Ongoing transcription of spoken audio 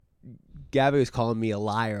Gabby was calling me a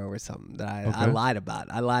liar or something that I lied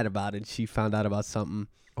about. I lied about it. She found out about something.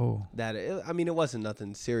 Oh. It wasn't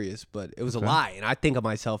nothing serious, but it was a lie. And I think of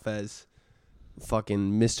myself as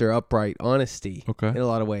fucking Mr. Upright Honesty in a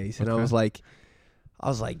lot of ways. And I was like,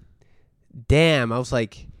 damn. I was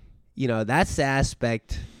like, that's the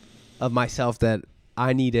aspect of myself that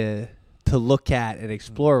I need to look at and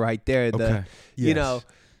explore right there.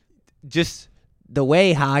 Just the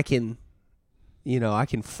way how I can, I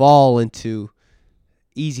can fall into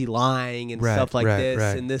easy lying and stuff like this.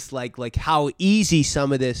 Right. And this like how easy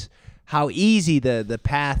the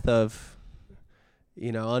path of,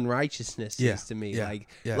 unrighteousness is to me.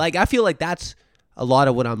 Like I feel like that's a lot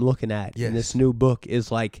of what I'm looking at in this new book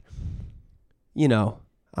is like, it's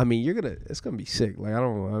going to be sick. Like,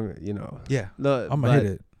 Yeah. I'm going to hit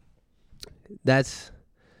it.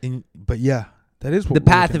 But yeah, that is what the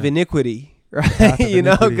path of iniquity, right?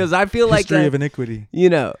 Because I feel like History of Iniquity.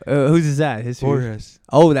 Whose is that? History. Borges.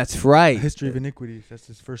 Oh, that's right. History of Iniquities. That's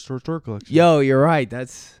his first short story collection. Yo, you're right.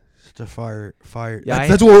 That's such a fire. Yeah,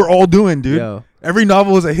 that's what we're all doing, dude. Yo. Every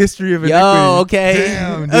novel is a history of iniquity. Yo, okay.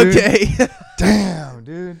 Damn, dude. Okay. Damn,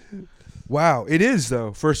 dude. Wow, it is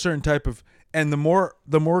though for a certain type of. And the more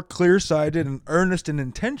clear-sighted and earnest in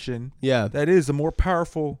intention, that is, the more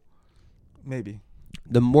powerful, maybe.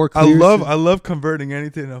 The more clear. I love converting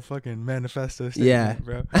anything to a fucking manifesto statement,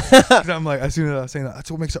 bro. Because I'm like, as soon as I was saying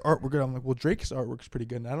that's what makes the artwork good. I'm like, well, Drake's artwork's pretty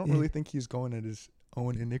good. And I don't really think he's going at his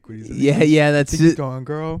own iniquities. That's it. He's going,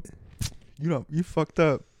 girl, you fucked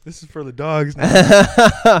up. This is for the dogs now.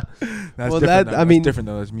 That's different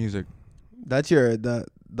though. That's music. That's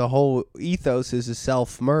the whole ethos is a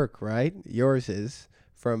self-murk, right? Yours is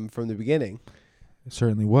from the beginning. It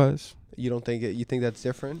certainly was. You don't think it? You think that's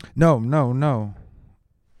different? No.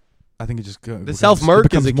 I think it just goes. The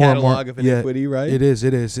self-murk is a catalog of iniquity, right? It is.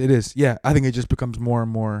 Yeah, I think it just becomes more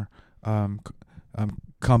and more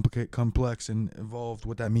complex and involved.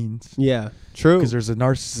 What that means? Yeah, true. Because there's a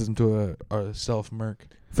narcissism to a self-murk.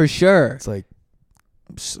 For sure. It's like,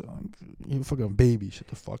 you fucking baby, shut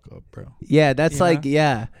the fuck up, bro. Yeah, that's like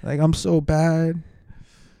I'm so bad.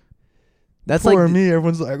 That's poor like me.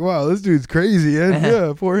 Everyone's like, wow, this dude's crazy. And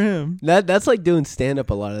yeah, poor him. That's like doing stand up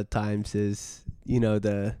a lot of the times is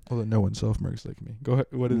the no one self-murks like me. Go ahead.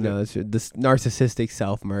 What is it? No, it's this narcissistic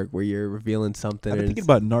self-murk where you're revealing something. I've been thinking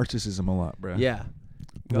about narcissism a lot, bro. Yeah.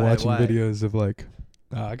 Watching videos of like,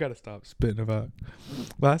 I gotta stop spitting about.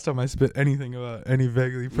 Last time I spit anything about any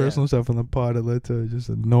vaguely personal stuff on the pod, it led to just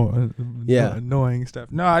annoying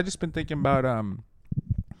stuff. No, I just been thinking about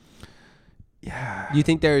You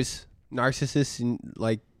think there's narcissists in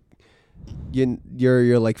like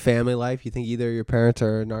your like family life? You think either your parents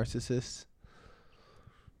are narcissists?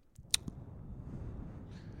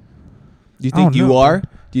 Do you think you are?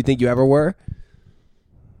 Do you think you ever were?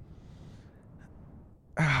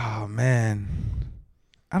 Oh man,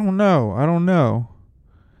 I don't know.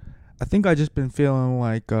 I think I just been feeling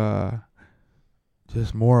like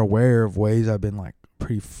just more aware of ways I've been like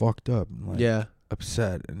pretty fucked up and like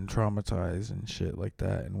upset and traumatized and shit like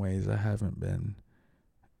that in ways I haven't been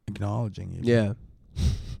acknowledging. Yeah. I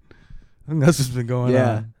think that's what's been going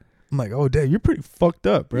on. I'm like, oh, Dave, you're pretty fucked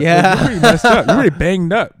up, bro. Yeah. Like, you're pretty messed up. You're pretty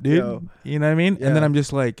banged up, dude. Yo. You know what I mean? Yeah. And then I'm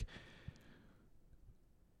just like,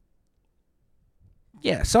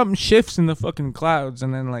 something shifts in the fucking clouds,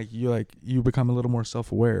 and then you become a little more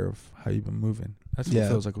self-aware of how you've been moving. That's what it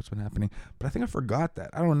feels like what's been happening. But I think I forgot that.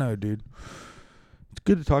 I don't know, dude. It's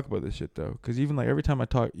good to talk about this shit though, because even like every time I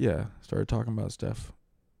started talking about stuff,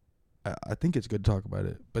 I think it's good to talk about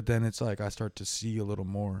it. But then it's like I start to see a little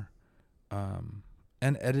more,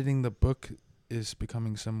 and editing the book is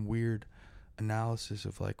becoming some weird analysis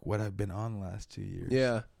of like what I've been on the last 2 years.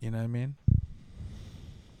 Yeah, you know what I mean.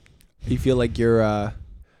 You feel like you're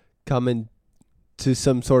coming to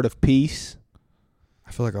some sort of peace?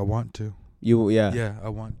 I feel like I want to. Yeah, I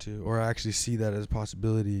want to, or I actually see that as a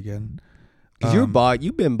possibility again. Because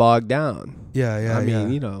you've been bogged down. Yeah. I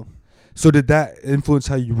mean, So did that influence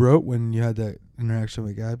how you wrote when you had that interaction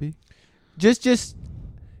with Gabby? Just,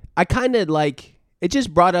 I kind of like it.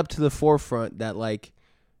 Just brought up to the forefront that like,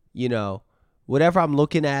 whatever I'm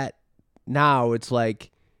looking at now, it's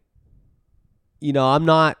like, I'm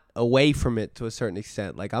not away from it to a certain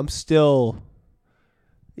extent. Like I'm still,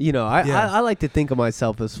 I like to think of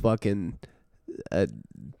myself as fucking a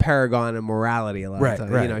paragon of morality a lot of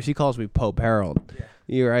times. Right. She calls me Pope Harold. Yeah.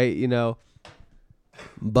 You're right,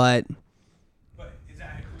 But is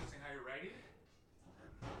that influencing how you're writing?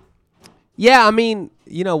 Yeah, I mean,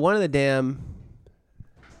 one of the damn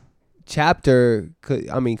chapter,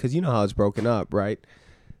 because you know how it's broken up, right?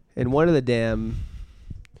 And one of the damn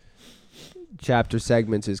chapter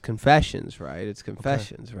segments is confessions, right? It's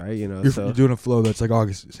confessions, right? You know, You're doing a flow that's like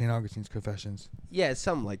St. Augustine's Confessions. Yeah, it's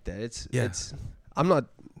something like that. It's. I'm not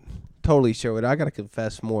totally sure what I gotta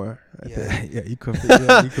confess more. I think. You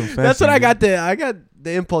confess. That's what I got the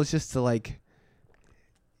impulse just to like.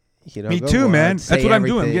 You know, me too, man. That's what I'm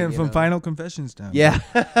doing. I'm getting some final confessions down. Yeah.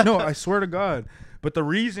 No, I swear to God. But the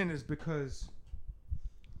reason is because.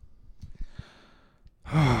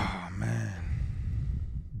 Oh man.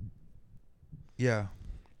 Yeah.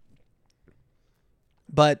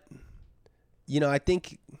 But, you know, I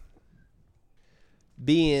think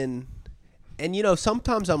and you know,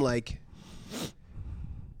 sometimes I'm like,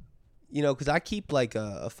 you know, because I keep like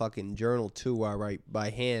a fucking journal too where I write by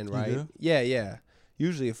hand, right? You do? Yeah.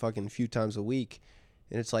 Usually a fucking few times a week.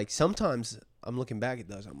 And it's like sometimes I'm looking back at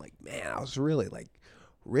those. I'm like, man, I was really like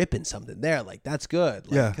ripping something there. Like, that's good.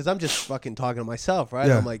 Like, yeah. Because I'm just fucking talking to myself, right?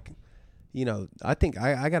 Yeah. I'm like, you know, I think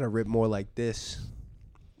I got to rip more like this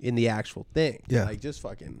in the actual thing. Yeah. Like, just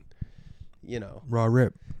fucking, you know. Raw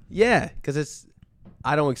rip. Yeah. Because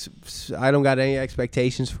I don't got any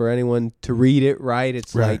expectations for anyone to read it, right?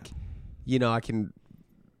 It's like, you know, I can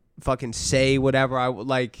fucking say whatever I would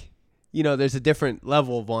like. You know, there's a different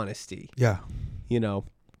level of honesty. Yeah. You know.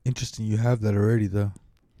 Interesting. You have that already, though.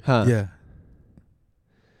 Huh. Yeah.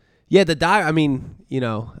 Yeah, the diary. I mean, you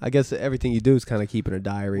know, I guess everything you do is kind of keeping a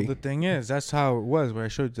diary. Well, the thing is, that's how it was when I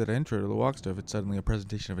showed you that intro to the walk stuff. It's suddenly a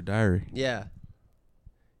presentation of a diary. Yeah.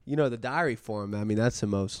 You know, the diary form, I mean, that's the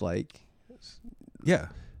most, like, yeah,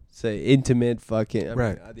 say intimate fucking, I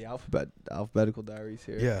right. mean, the alphabetical diaries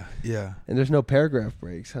here. Yeah. And there's no paragraph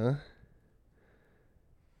breaks, huh?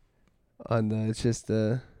 It's just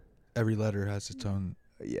every letter has its own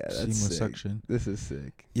seamless section. This is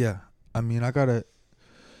sick. Yeah. I mean, I gotta.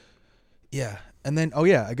 Yeah, and then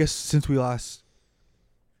I guess since we last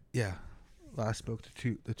spoke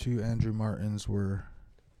to the two Andrew Martins were.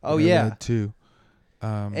 Oh yeah. Too.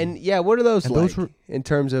 And yeah, what are those like in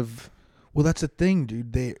terms of? Well, that's the thing,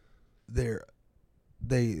 dude. They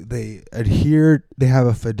adhere. They have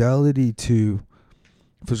a fidelity to.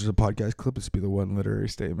 If this was a podcast clip, this would be the one literary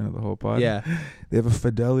statement of the whole pod. Yeah. They have a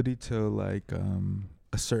fidelity to like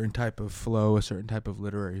a certain type of flow, a certain type of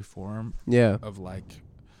literary form. Yeah. Of like.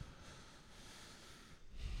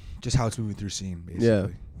 Just how it's moving through scene, basically. Yeah.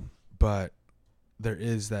 But there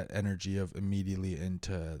is that energy of immediately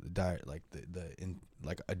into the diary, like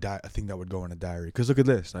a thing that would go in a diary. Because look at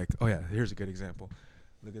this, like, oh yeah, here's a good example.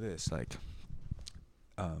 Look at this, like,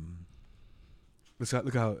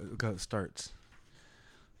 look how it starts.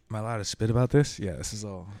 Am I allowed to spit about this? Yeah, this is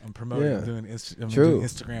all I'm promoting. Yeah. I'm doing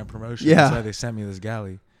Instagram promotion. Yeah. That's why they sent me this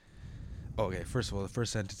galley. Okay, first of all, the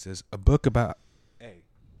first sentence is a book about A.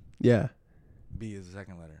 Yeah. B is the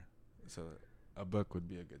second letter. So a book would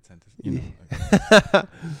be a good sentence. You know,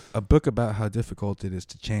 a book about how difficult it is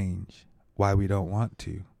to change, why we don't want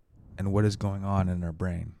to, and what is going on in our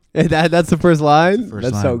brain. That's the first line?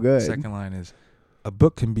 That's line. So good. Second line is, a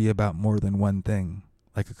book can be about more than one thing.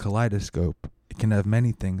 Like a kaleidoscope, it can have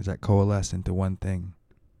many things that coalesce into one thing.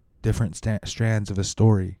 Different strands of a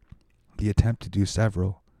story. The attempt to do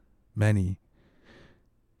several, many,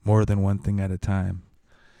 more than one thing at a time.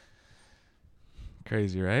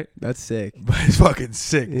 Crazy, right? That's sick. But it's fucking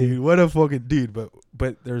sick, dude. What a fucking dude.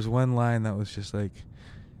 But there's one line that was just like,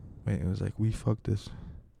 it was like, we fucked this.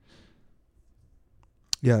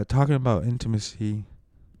 Yeah, talking about intimacy.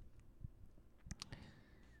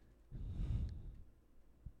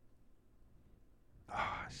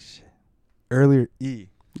 Oh, shit. Earlier, E.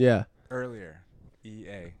 Yeah. Earlier,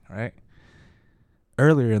 EA, right?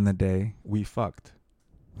 Earlier in the day, we fucked.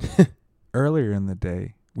 Earlier in the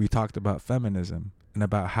day, we talked about feminism and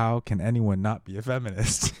about how can anyone not be a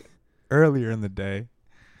feminist. Earlier in the day,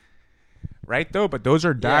 right? Though, but those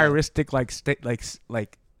are diaristic,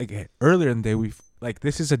 okay, earlier in the day, we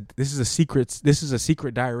this is a secret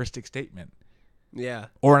diaristic statement. Yeah.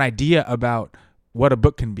 Or an idea about what a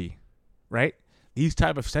book can be, right? These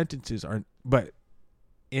type of sentences aren't, but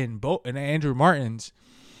in Andrew Martin's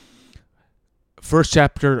first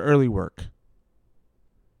chapter, early work,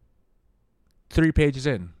 3 pages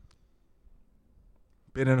in.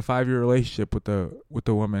 Been in a 5-year relationship with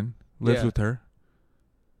the woman, lives with her,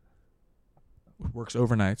 works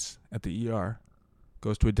overnights at the ER,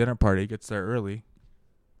 goes to a dinner party, gets there early.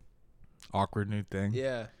 Awkward new thing.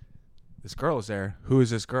 Yeah. This girl is there. Who is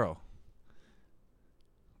this girl?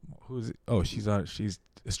 Who is it? Oh, she's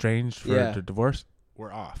estranged for divorce.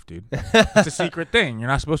 We're off, dude. It's a secret thing. You're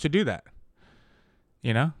not supposed to do that.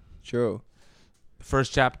 You know? True. The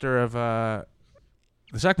first chapter of the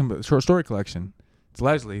second book, short story collection. It's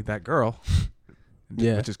Leslie, that girl,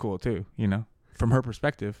 which is cool too, you know, from her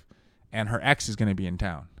perspective. and her ex is gonna be in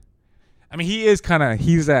town. I mean, he's that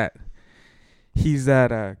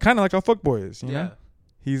kind of like how fuckboy is, you know?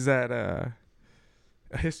 He's that a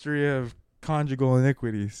history of conjugal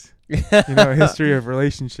iniquities, a history of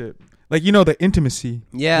relationship, like the intimacy,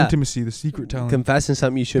 the secret telling, confessing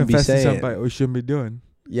something you shouldn't be saying, something we shouldn't be doing.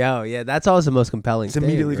 Yeah, that's always the most compelling. It's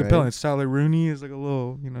immediately compelling. It's Sally Rooney is like a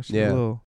little, she's a little